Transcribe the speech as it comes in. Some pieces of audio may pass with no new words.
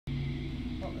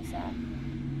was that?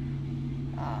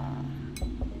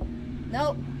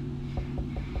 Nope.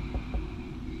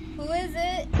 Who is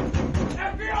it?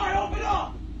 FBI, open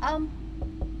up!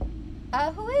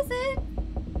 Who is it?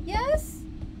 Yes?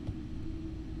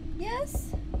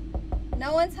 Yes?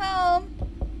 No one's home.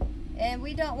 And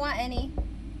we don't want any.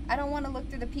 I don't want to look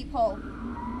through the peephole.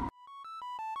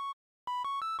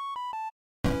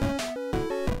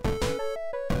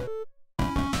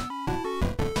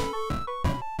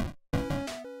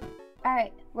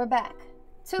 Alright, we're back.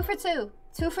 2 for 2.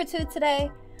 2 for 2 today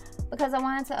because I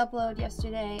wanted to upload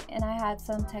yesterday and I had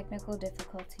some technical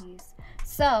difficulties.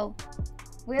 So,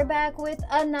 we're back with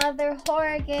another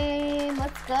horror game.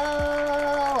 Let's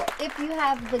go. If you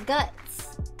have the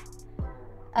guts,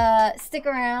 stick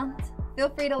around. Feel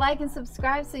free to like and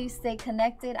subscribe so you stay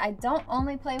connected. I don't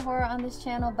only play horror on this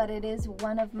channel, but it is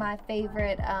one of my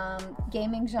favorite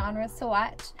gaming genres to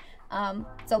watch.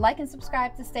 So like and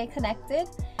subscribe to stay connected.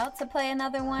 Out to play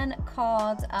another one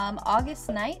called August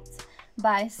Night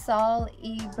by Sahl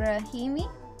Ibrahimi.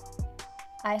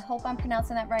 I hope I'm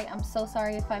pronouncing that right. I'm so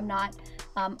sorry if I'm not.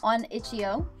 On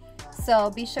itch.io.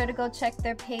 So be sure to go check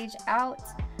their page out.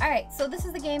 Alright, so this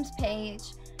is the game's page.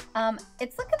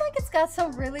 It's looking like it's got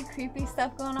some really creepy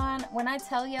stuff going on. When I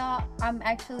tell y'all, I'm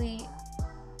actually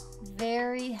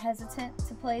very hesitant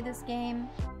to play this game.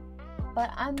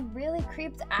 But I'm really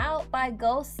creeped out by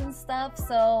ghosts and stuff,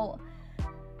 so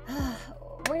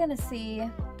we're gonna see.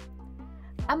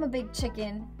 I'm a big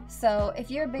chicken, so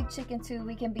if you're a big chicken too,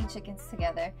 we can be chickens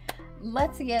together.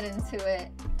 Let's get into it.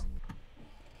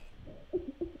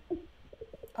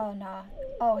 Oh nah.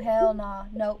 Oh hell nah.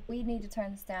 Nope, we need to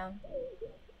turn this down.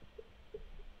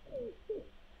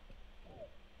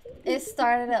 It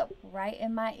started up right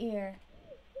in my ear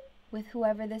with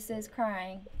whoever this is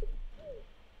crying.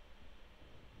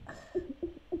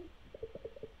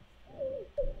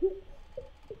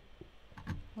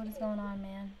 What is going on,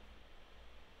 man?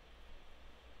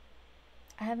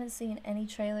 I haven't seen any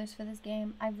trailers for this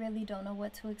game. I really don't know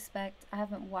what to expect. I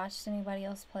haven't watched anybody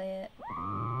else play it.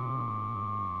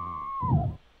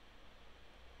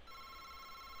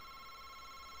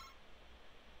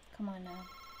 Come on now.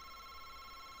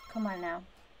 Come on now.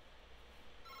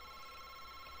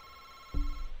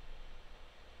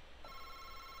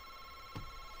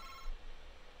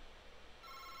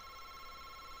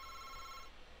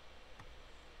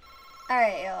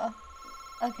 Alright, y'all.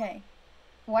 Okay.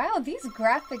 Wow, these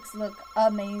graphics look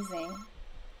amazing.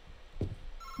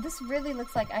 This really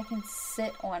looks like I can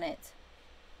sit on it.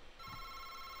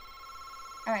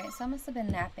 Alright, so I must have been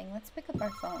napping. Let's pick up our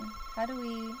phone. How do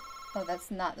we... Oh,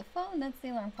 that's not the phone. That's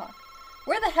the alarm clock.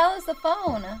 Where the hell is the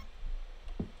phone?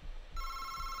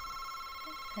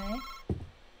 Okay.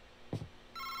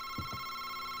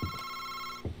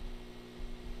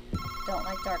 Don't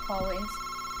like dark hallways.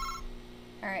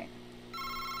 Alright.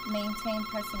 Maintain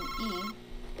pressing E.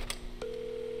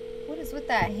 What is with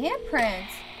that handprint?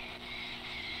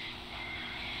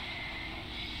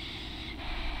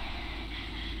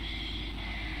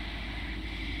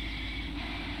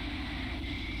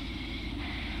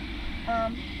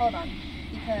 Hold on,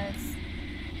 because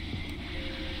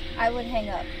I would hang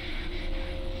up.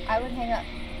 I would hang up.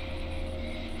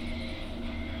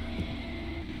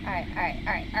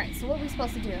 Alright, so what are we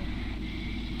supposed to do?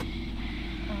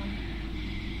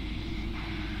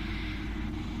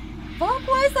 Fuck,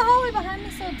 why is the hallway behind me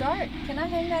so dark? Can I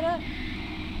hang that up?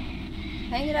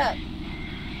 Hang it up.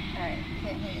 Alright,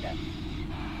 can't hang it up.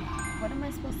 What am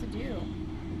I supposed to do?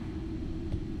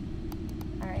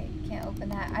 Alright, can't open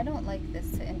that. I don't like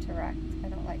this to interact. I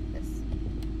don't like this.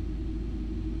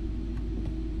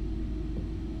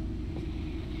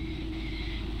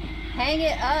 Hang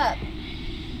it up.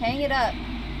 Hang it up.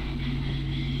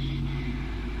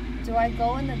 Do I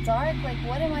go in the dark? Like,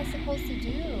 what am I supposed to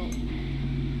do?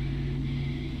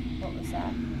 What was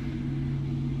that?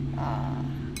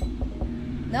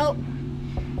 Nope.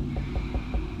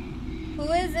 Who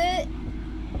is it?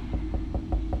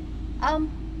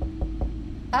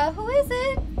 Who is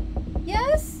it?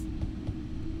 Yes?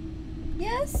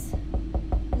 Yes?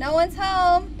 No one's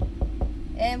home.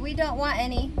 And we don't want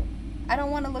any. I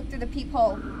don't want to look through the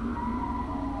peephole.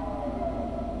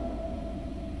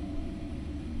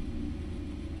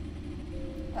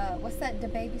 What's that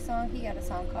DaBaby song? He got a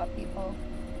song called Peephole.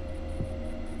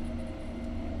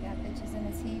 Got bitches in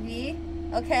the TV.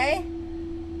 Okay.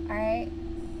 Alright.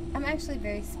 I'm actually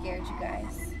very scared, you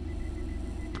guys.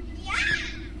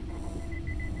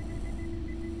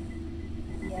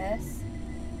 Yes.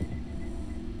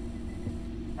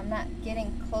 I'm not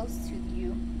getting close to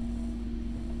you.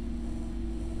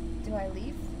 Do I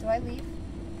leave? Do I leave?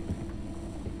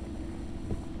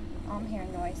 I'm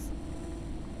hearing noise.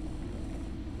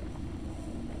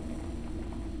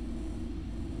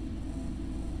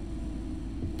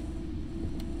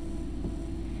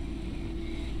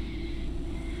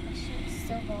 That shit's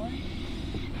still going.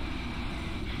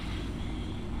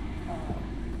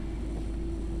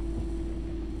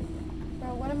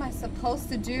 Bro, what am I supposed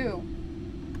to do?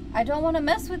 I don't want to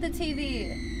mess with the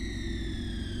TV. Is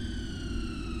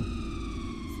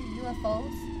it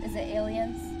UFOs? Is it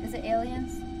aliens? Is it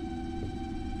aliens?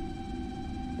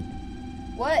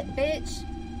 What, bitch?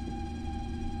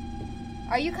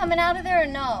 Are you coming out of there or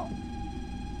no?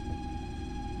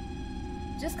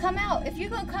 Just come out. If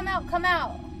you're gonna come out, come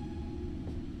out.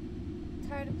 I'm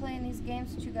tired of playing these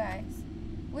games with you guys.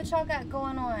 What y'all got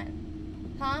going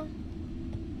on? Huh?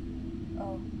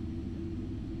 Oh.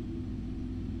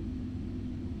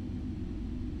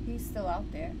 He's still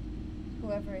out there.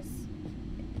 Whoever is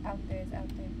out there is out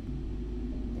there.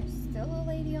 There's still a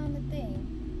lady on the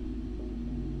thing.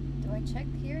 Do I check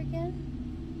here again?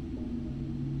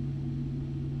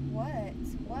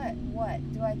 What?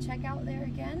 Do I check out there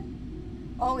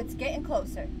again? Oh, it's getting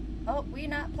closer. Oh, we're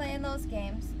not playing those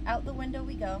games. Out the window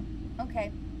we go.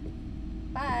 Okay.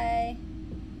 Bye.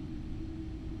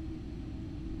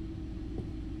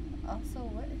 Also,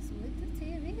 what is with the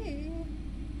TV?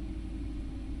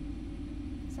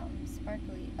 Something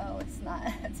sparkly. Oh, it's not.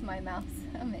 It's my mouse.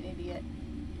 I'm an idiot.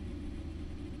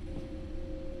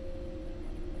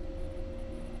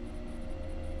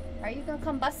 Are you gonna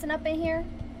come busting up in here?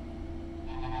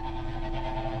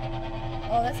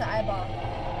 Oh, that's an eyeball.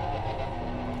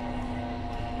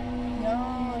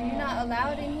 No, you're not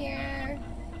allowed in here.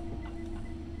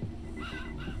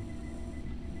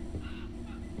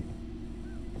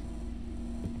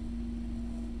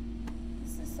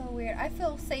 This is so weird. I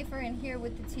feel safer in here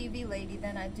with the TV lady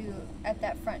than I do at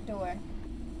that front door.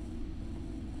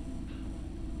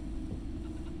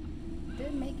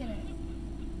 They're making it.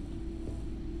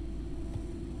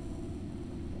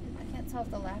 I can't tell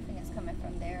if the laughing is coming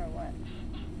from there or what.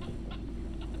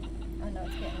 Oh no,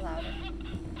 it's getting louder.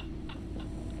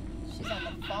 She's on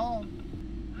the phone.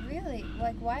 Really?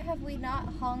 Like, why have we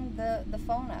not hung the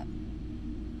phone up?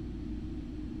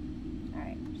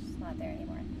 Alright, she's not there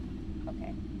anymore.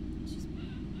 Okay. She's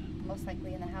most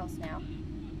likely in the house now.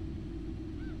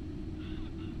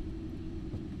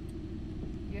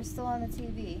 You're still on the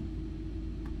TV.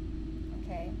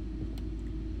 Okay.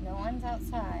 No one's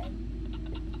outside.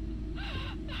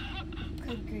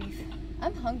 Good grief.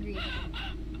 I'm hungry.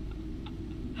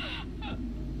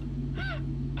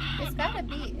 It's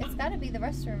gotta be the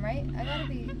restroom, right?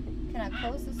 Can I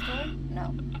close this door?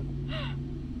 No.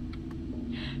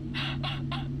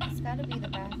 It's gotta be the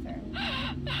bathroom.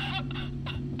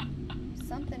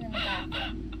 Something in the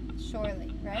bathroom.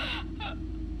 Surely, right?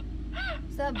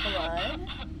 Is that blood?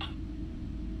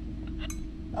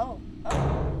 Oh.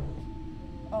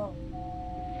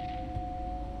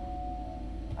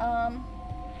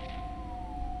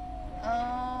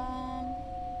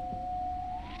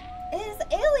 It is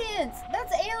aliens!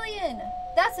 That's alien!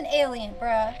 That's an alien,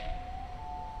 bruh.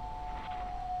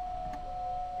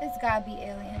 It's gotta be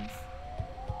aliens.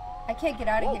 I can't get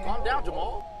out of here. Calm down,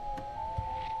 Jamal.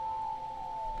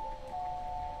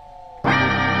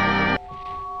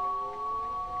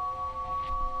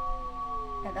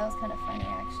 Yeah, that was kind of funny,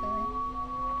 actually.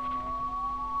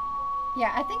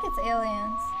 Yeah, I think it's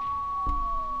aliens.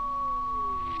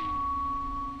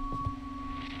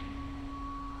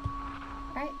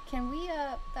 Alright, can we,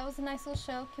 that was a nice little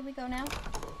show. Can we go now?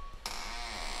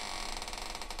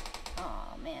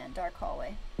 Oh man, dark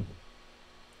hallway.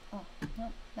 Oh,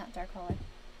 no, not dark hallway.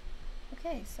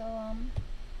 Okay, so,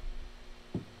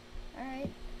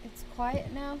 alright, it's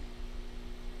quiet now.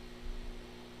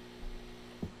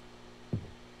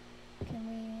 Can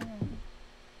we,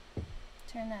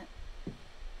 turn that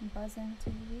buzzing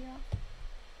TV off?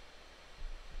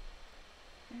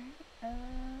 Alright,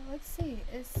 let's see,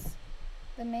 is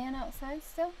the man outside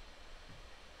still?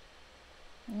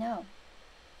 No.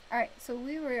 Alright, so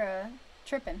we were,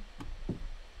 tripping.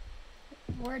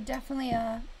 We're definitely,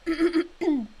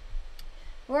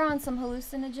 we're on some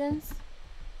hallucinogens.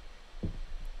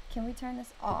 Can we turn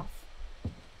this off?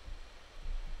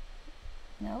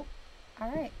 Nope.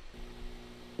 Alright.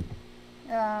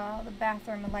 The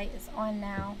bathroom light is on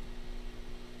now.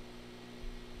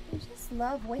 I just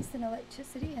love wasting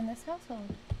electricity in this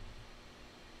household.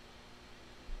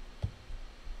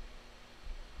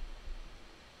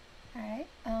 Alright,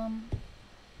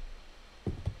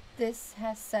 this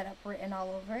has setup written all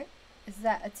over it. Is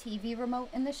that a TV remote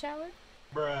in the shower?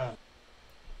 Bruh.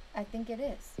 I think it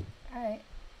is. Alright,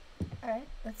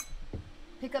 let's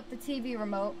pick up the TV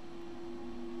remote.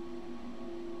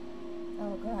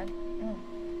 Oh god.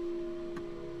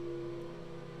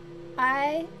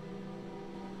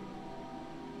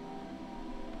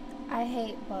 I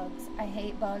hate bugs. I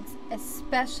hate bugs,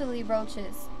 especially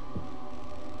roaches.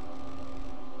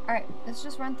 Alright, let's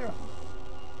just run through.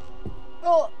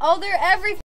 Oh, they're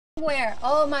everywhere.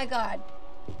 Oh my god.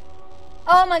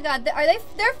 Oh my god, they're falling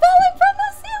from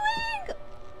the ceiling!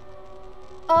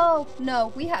 Oh,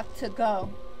 no, we have to go.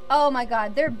 Oh my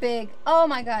god, they're big. Oh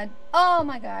my god. Oh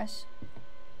my gosh.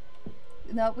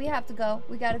 No, we have to go.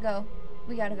 We gotta go.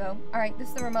 We gotta go. Alright, this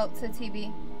is the remote to the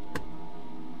TV.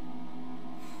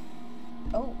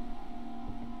 Oh.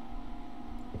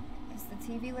 Is the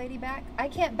TV lady back? I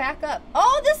can't back up.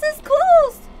 Oh, this is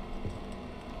closed!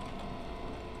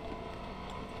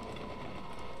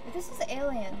 This is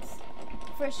aliens.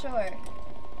 For sure.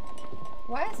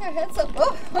 Why is her head so...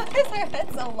 Oh, why is her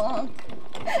head so long?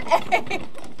 Hey!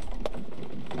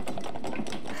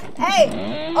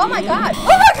 Hey! Oh my god!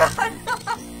 Oh my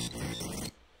god!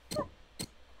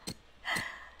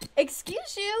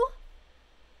 Excuse you?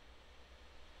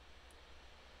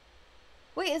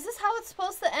 Wait, is this how it's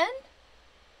supposed to end?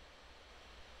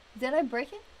 Did I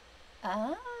break it?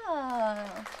 Oh.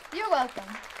 You're welcome.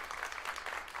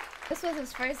 This was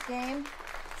his first game,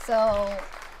 so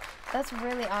that's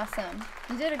really awesome.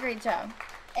 You did a great job.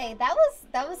 Hey, that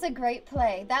was a great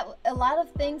play. A lot of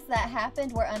things that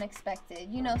happened were unexpected.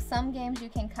 You know, some games you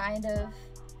can kind of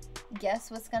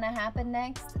guess what's gonna happen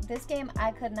next. This game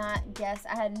I could not guess.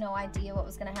 I had no idea what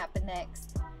was gonna happen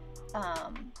next.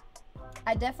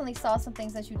 I definitely saw some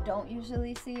things that you don't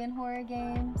usually see in horror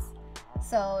games.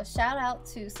 So shout out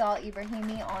to Sahl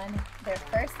Ibrahimi on their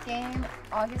first game,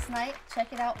 August night.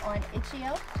 Check it out on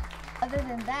Itch.io. Other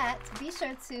than that, be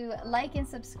sure to like and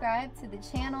subscribe to the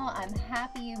channel. I'm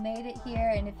happy you made it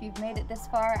here, and if you've made it this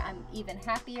far, I'm even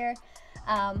happier.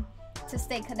 To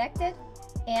stay connected,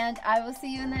 and I will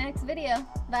see you in the next video.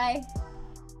 Bye.